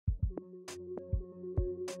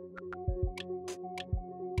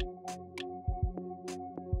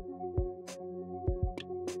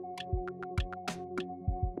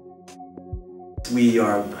we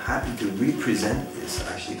are happy to represent this,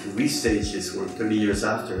 actually to restage this work 30 years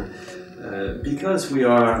after, because we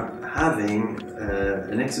are having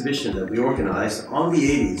an exhibition that we organized on the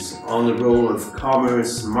 80s on the role of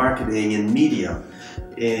commerce, marketing and media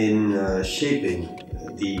in shaping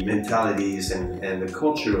the mentalities and the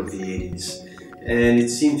culture of the 80s. And it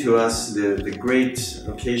seemed to us the great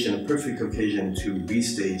occasion, a perfect occasion to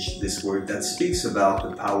restage this work that speaks about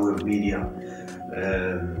the power of media,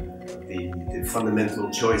 the fundamental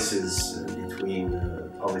choices between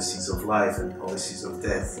policies of life and policies of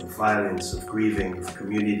death, of violence, of grieving, of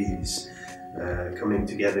communities coming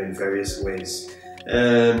together in various ways.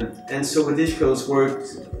 And so Wodiczko's work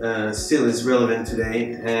still is relevant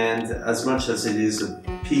today, and as much as it is a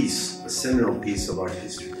piece, a seminal piece of art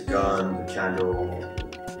history, the gun, the candle,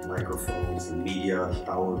 the microphones, the media, the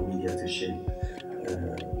power of media to shape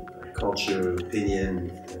culture,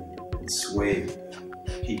 opinion, and sway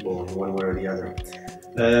people in one way or the other.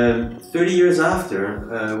 30 years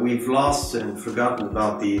after, we've lost and forgotten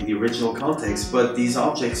about the original context, but these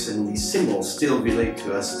objects and these symbols still relate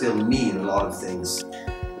to us, still mean a lot of things.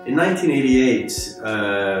 In 1988,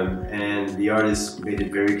 and the artist made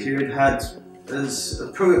it very clear, it had as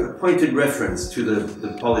a pointed reference to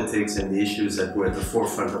the politics and the issues that were at the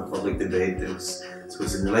forefront of public debate. This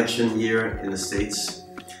was an election year in the States.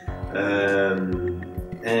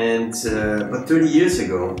 But 30 years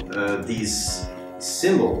ago, these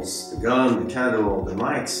symbols, the gun, the candle, the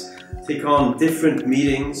mics, take on different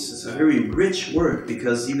meanings. It's a very rich work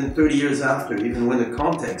because even 30 years after, even when the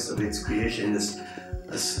context of its creation has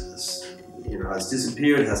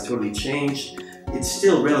disappeared, has totally changed, it's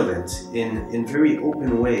still relevant in very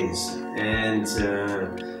open ways, and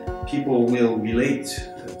people will relate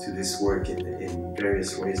to this work in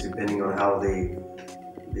various ways depending on how they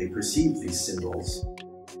perceive these symbols.